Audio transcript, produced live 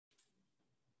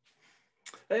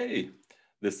Hey,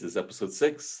 this is episode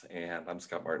 6, and I'm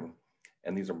Scott Martin,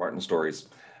 and these are Martin stories.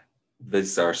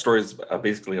 These are stories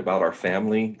basically about our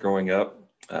family growing up.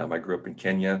 I grew up in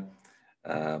Kenya,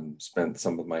 spent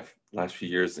some of my last few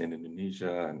years in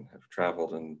Indonesia, and have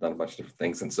traveled and done a bunch of different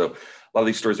things. And so a lot of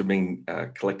these stories are being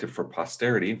collected for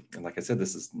posterity. And like I said,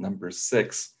 this is number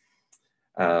 6.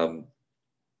 I'm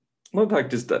going to talk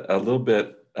just a little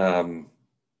bit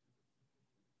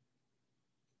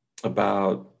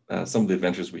about some of the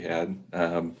adventures we had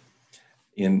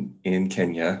in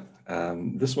Kenya.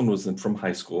 This one was from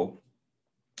high school.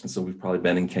 And so we've probably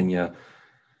been in Kenya,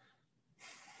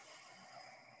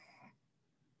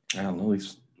 I don't know, at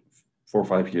least 4 or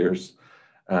 5 years.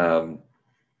 I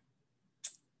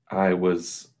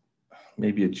was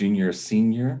maybe a junior or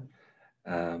senior.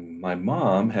 My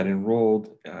mom had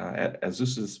enrolled at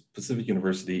Azusa's Pacific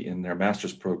University in their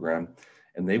master's program,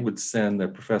 and they would send their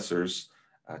professors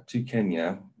to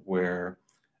Kenya, where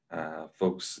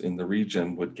folks in the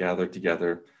region would gather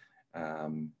together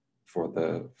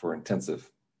for intensive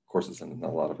courses, and a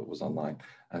lot of it was online.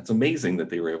 It's amazing that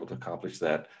they were able to accomplish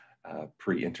that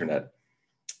pre-internet.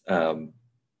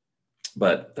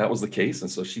 But that was the case,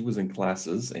 and so she was in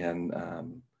classes, and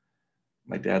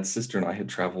my dad's sister and I had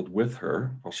traveled with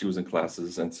her while she was in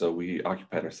classes, and so we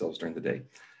occupied ourselves during the day.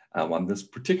 On this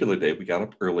particular day, we got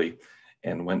up early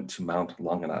and went to Mount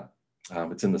Langanot.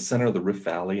 It's in the center of the Rift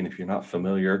Valley, and if you're not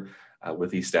familiar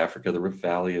with East Africa, the Rift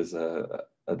Valley is a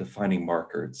defining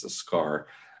marker. It's a scar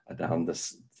down the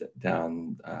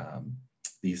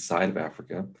east side of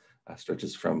Africa,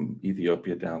 stretches from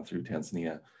Ethiopia down through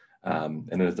Tanzania,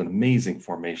 and it is an amazing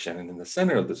formation. And in the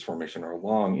center of this formation, or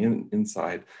along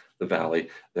inside the valley,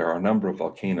 there are a number of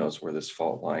volcanoes where this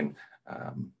fault line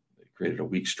created a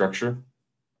weak structure.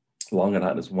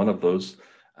 Langanot is one of those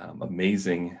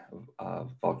amazing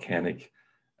volcanic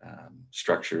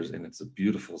structures, and it's a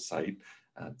beautiful site.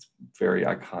 It's a very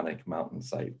iconic mountain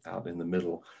site out in the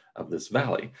middle of this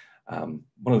valley. One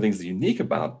of the things that's unique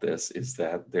about this is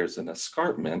that there's an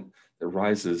escarpment that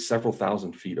rises several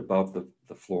thousand feet above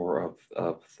the floor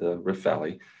of the Rift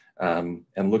Valley,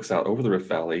 and looks out over the Rift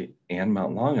Valley and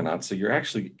Mount Langanot. So you're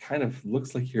actually kind of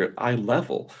looks like you're at eye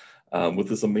level with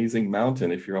this amazing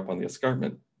mountain if you're up on the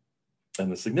escarpment. And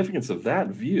the significance of that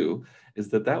view is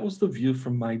that that was the view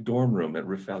from my dorm room at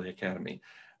Rift Valley Academy.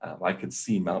 I could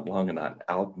see Mount Langanot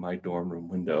out my dorm room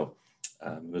window.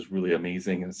 It was really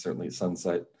amazing, and certainly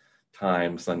sunset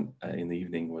time, in the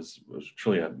evening was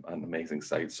truly an amazing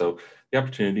sight. So the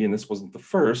opportunity, and this wasn't the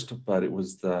first, but it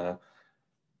was the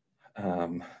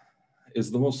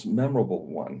most memorable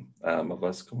one of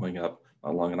us going up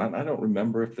Mount Langanot. I don't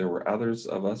remember if there were others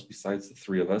of us besides the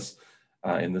 3 of us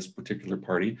in this particular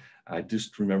party. I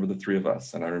just remember the 3 of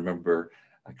us, and I remember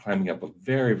climbing up a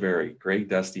very, very gray,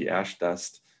 dusty, ash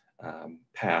dust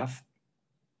path.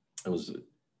 It was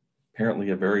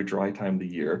apparently a very dry time of the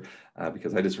year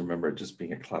because I just remember it just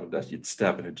being a cloud of dust. You'd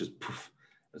step and it just poof.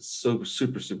 It's so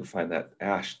super, super fine. That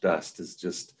ash dust is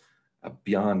just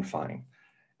beyond fine.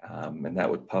 And that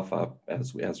would puff up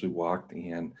as we walked,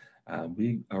 and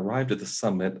we arrived at the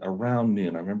summit around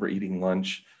noon. I remember eating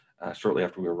lunch shortly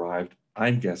after we arrived.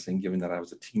 I'm guessing, given that I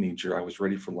was a teenager, I was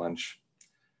ready for lunch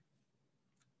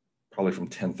probably from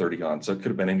 10:30 on. So it could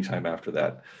have been any time after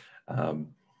that.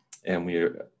 And we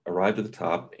arrived at the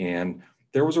top, and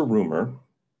there was a rumor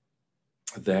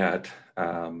that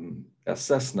a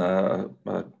Cessna,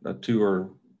 a 2 or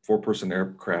 4 person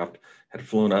aircraft, had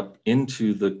flown up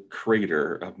into the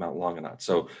crater of Mount Langanot.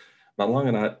 So Mount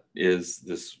Langanot is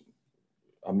this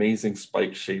amazing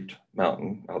spike-shaped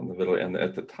mountain out in the middle, and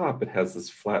at the top it has this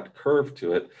flat curve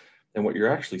to it. And what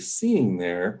you're actually seeing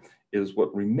there is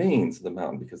what remains of the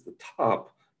mountain, because the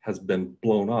top has been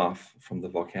blown off from the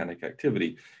volcanic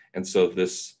activity. And so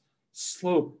this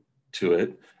slope to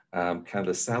it, kind of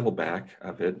the saddleback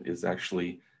of it, is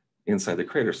actually inside the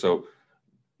crater. So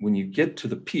when you get to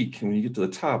the peak and when you get to the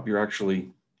top, you're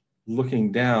actually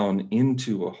looking down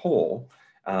into a hole,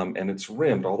 and it's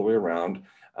rimmed all the way around.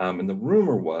 And the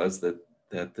rumor was that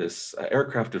this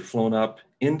aircraft had flown up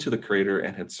into the crater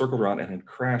and had circled around and had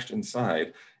crashed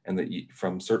inside, and that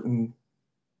from certain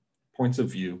points of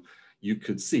view, you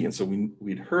could see. And so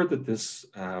we'd heard that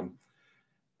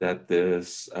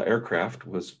this aircraft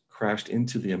was crashed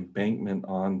into the embankment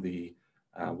on the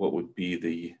what would be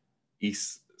the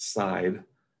east side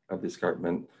of the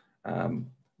escarpment,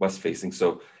 west facing.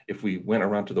 So if we went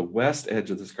around to the west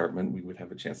edge of the escarpment, we would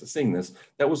have a chance of seeing this.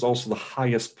 That was also the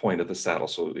highest point of the saddle.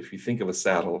 So if you think of a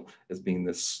saddle as being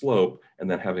this slope and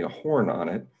then having a horn on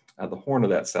it, the horn of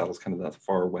that saddle is kind of the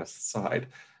far west side,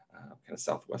 kind of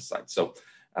southwest side. So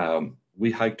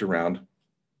we hiked around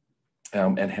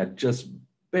and had just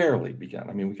barely begun.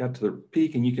 I mean, we got to the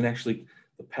peak and you can actually,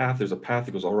 there's a path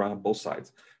that goes all around both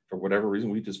sides. For whatever reason,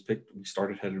 we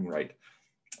started heading right.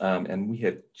 And we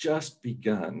had just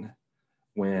begun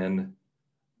when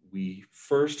we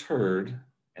first heard,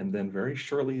 and then very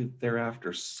shortly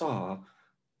thereafter saw,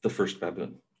 the first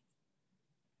baboon.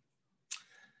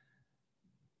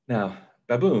 Now,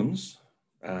 baboons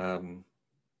are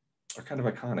kind of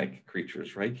iconic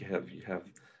creatures, right? You have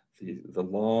the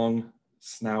long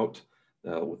snout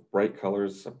with bright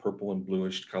colors, a purple and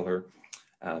bluish color.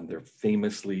 They're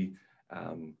famously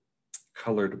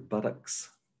colored buttocks,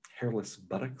 hairless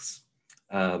buttocks.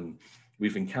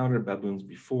 We've encountered baboons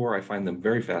before. I find them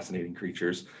very fascinating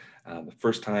creatures. The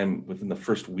first time, within the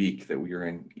first week that we were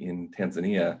in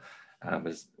Tanzania,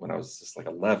 is when I was just like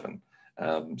 11.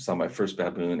 Saw my first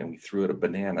baboon, and we threw it a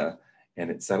banana,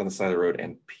 and it sat on the side of the road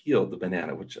and peeled the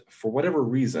banana, which for whatever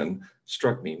reason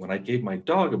struck me. When I gave my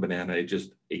dog a banana, it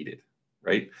just ate it,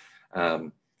 right?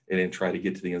 It didn't try to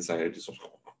get to the inside. It just,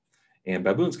 and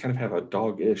baboons kind of have a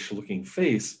dog-ish looking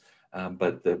face,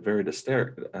 but they're very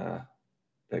dexterous.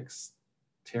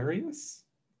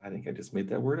 I think I just made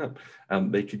that word up.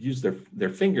 They could use their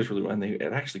fingers really well, and they'd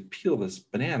actually peel this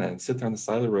banana and sit there on the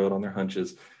side of the road on their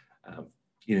hunches,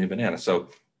 eating a banana. So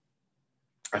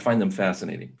I find them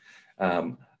fascinating.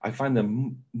 I find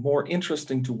them more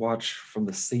interesting to watch from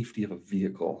the safety of a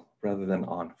vehicle rather than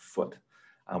on foot.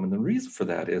 And the reason for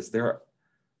that is they're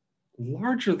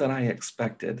larger than I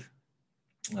expected.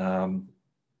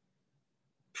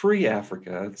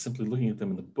 Pre-Africa, simply looking at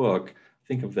them in the book,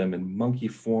 think of them in monkey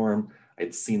form.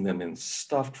 I'd seen them in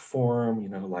stuffed form,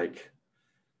 like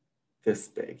this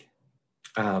big.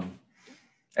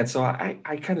 And so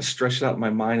I kind of stretched it out in my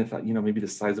mind and thought, maybe the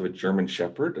size of a German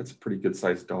Shepherd. That's a pretty good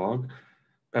sized dog.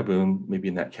 Baboon, maybe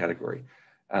in that category.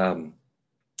 The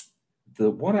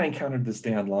one I encountered this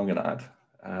day on Langanot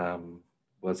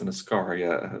was an askari.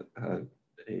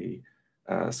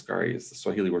 Askari is the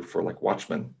Swahili word for like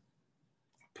watchman,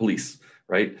 police,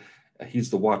 right?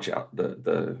 He's the watch out,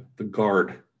 the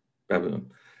guard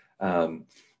baboon.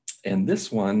 And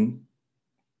this one,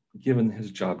 given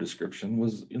his job description,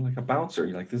 was like a bouncer.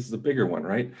 You're like, this is a bigger one,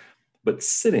 right? But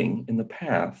sitting in the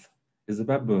path is a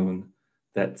baboon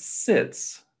that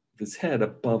sits with his head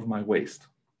above my waist.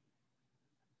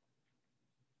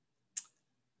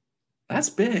 That's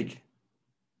big.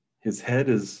 His head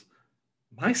is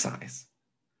my size.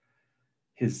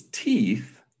 His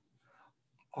teeth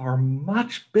are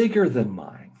much bigger than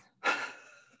mine.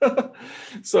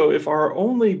 So if our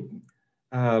only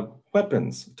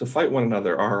weapons to fight one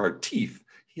another are our teeth,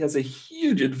 he has a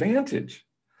huge advantage.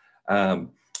 And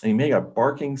he made a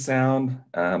barking sound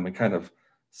and kind of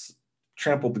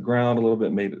trampled the ground a little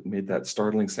bit, made that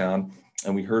startling sound.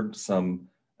 And we heard some,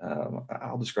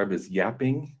 I'll describe it as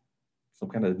yapping, some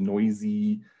kind of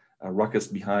noisy ruckus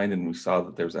behind. And we saw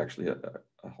that there's actually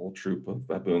a whole troop of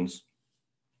baboons.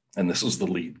 And this was the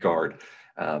lead guard.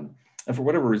 And for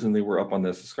whatever reason, they were up on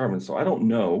this escarpment. So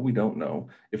we don't know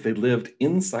if they lived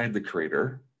inside the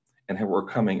crater and were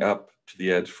coming up to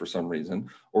the edge for some reason,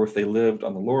 or if they lived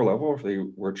on the lower level, or if they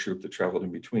were a troop that traveled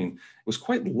in between. It was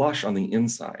quite lush on the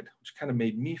inside, which kind of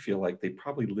made me feel like they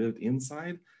probably lived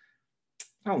inside.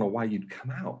 I don't know why you'd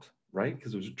come out, right?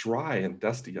 Because it was dry and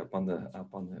dusty up on the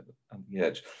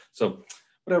edge. So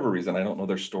whatever reason, I don't know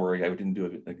their story. I didn't do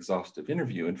an exhaustive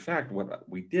interview. In fact, what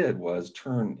we did was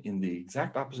turn in the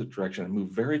exact opposite direction and move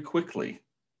very quickly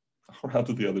around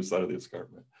to the other side of the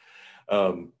escarpment.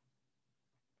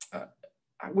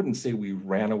 I wouldn't say we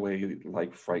ran away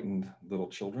like frightened little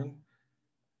children,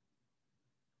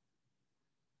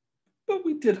 but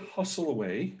we did hustle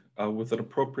away with an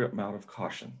appropriate amount of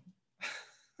caution.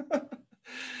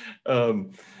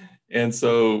 And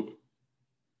so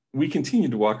we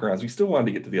continued to walk around. So we still wanted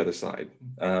to get to the other side.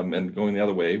 And going the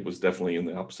other way was definitely in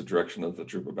the opposite direction of the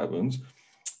troop of baboons.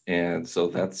 And so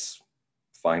that's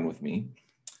fine with me.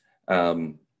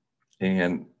 And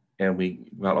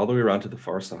we got all the way around to the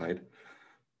far side.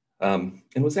 And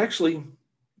was actually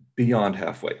beyond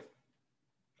halfway.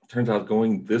 Turns out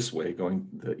going this way, going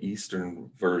the eastern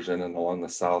version and along the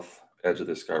south edge of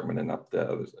the escarpment and up the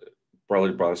other,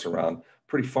 probably brought us around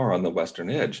pretty far on the western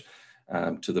edge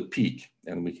to the peak.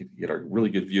 And we could get a really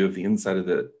good view of the inside of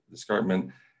the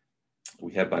escarpment.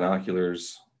 We had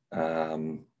binoculars.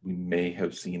 We may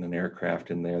have seen an aircraft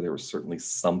in there. There was certainly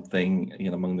something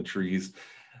among the trees.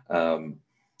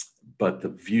 But the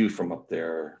view from up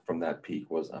there, from that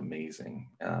peak, was amazing.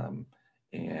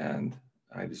 And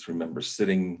I just remember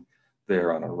sitting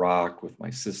there on a rock with my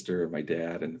sister and my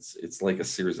dad, and it's like a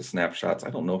series of snapshots. I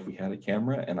don't know if we had a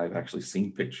camera, and I've actually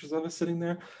seen pictures of us sitting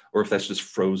there, or if that's just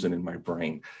frozen in my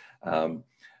brain.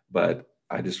 But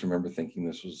I just remember thinking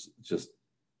this was just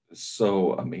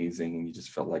so amazing. And you just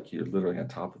felt like you're literally on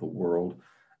top of the world.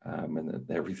 And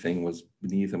that everything was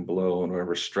beneath and below, and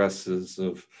whatever stresses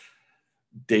of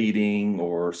dating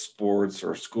or sports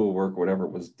or schoolwork, whatever,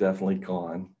 was definitely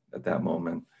gone at that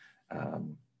moment.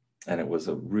 Um, and it was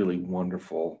a really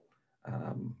wonderful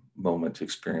moment to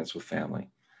experience with family.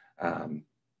 Um,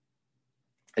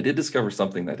 I did discover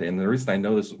something that day, and the reason I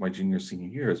know this was my junior, senior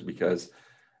year is because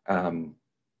um,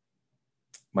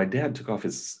 my dad took off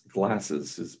his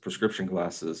glasses, his prescription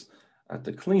glasses,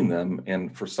 to clean them,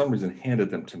 and for some reason handed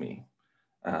them to me.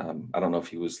 I don't know if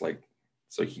he was like,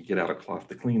 so he could get out a cloth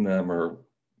to clean them or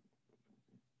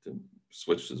to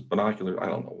switch his binoculars. I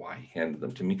don't know why he handed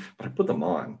them to me, but I put them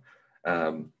on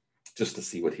just to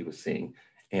see what he was seeing,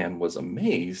 and was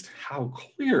amazed how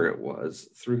clear it was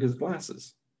through his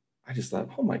glasses. I just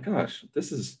thought, oh my gosh,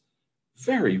 this is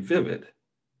very vivid.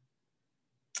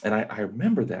 And I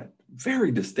remember that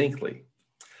very distinctly.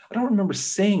 I don't remember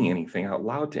saying anything out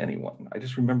loud to anyone. I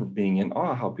just remember being in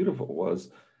awe how beautiful it was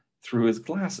through his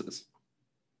glasses.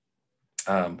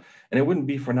 And it wouldn't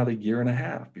be for another year and a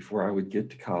half before I would get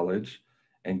to college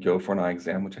and go for an eye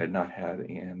exam, which I had not had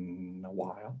in a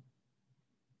while,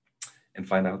 and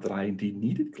find out that I indeed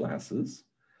needed glasses.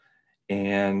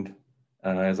 And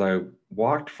as I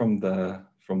walked from the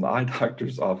eye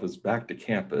doctor's office back to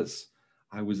campus,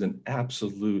 I was in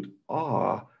absolute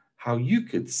awe how you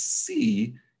could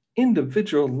see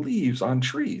individual leaves on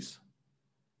trees.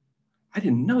 I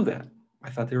didn't know that. I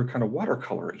thought they were kind of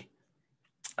watercolory.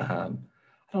 I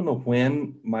don't know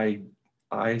when my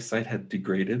eyesight had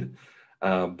degraded,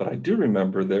 but I do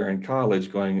remember there in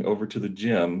college going over to the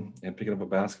gym and picking up a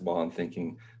basketball and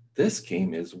thinking, this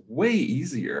game is way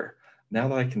easier now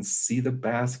that I can see the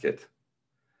basket.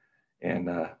 And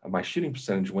my shooting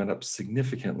percentage went up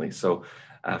significantly. So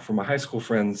for my high school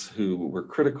friends who were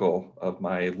critical of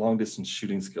my long distance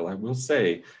shooting skill, I will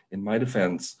say, in my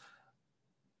defense,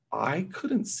 I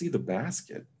couldn't see the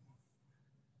basket.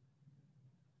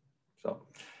 So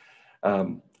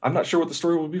I'm not sure what the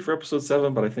story will be for episode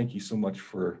 7, but I thank you so much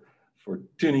for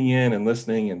tuning in and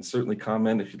listening, and certainly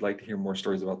comment if you'd like to hear more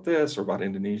stories about this or about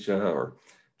Indonesia or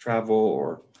travel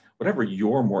or whatever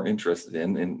you're more interested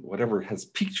in, and whatever has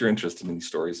piqued your interest in these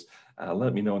stories.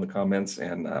 Let me know in the comments,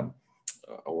 and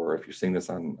or if you're seeing this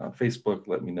on Facebook,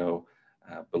 let me know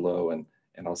below, and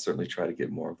I'll certainly try to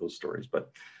get more of those stories.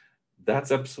 But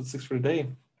that's episode 6 for today.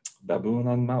 Baboon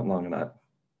on Mount Langanot.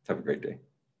 Have a great day.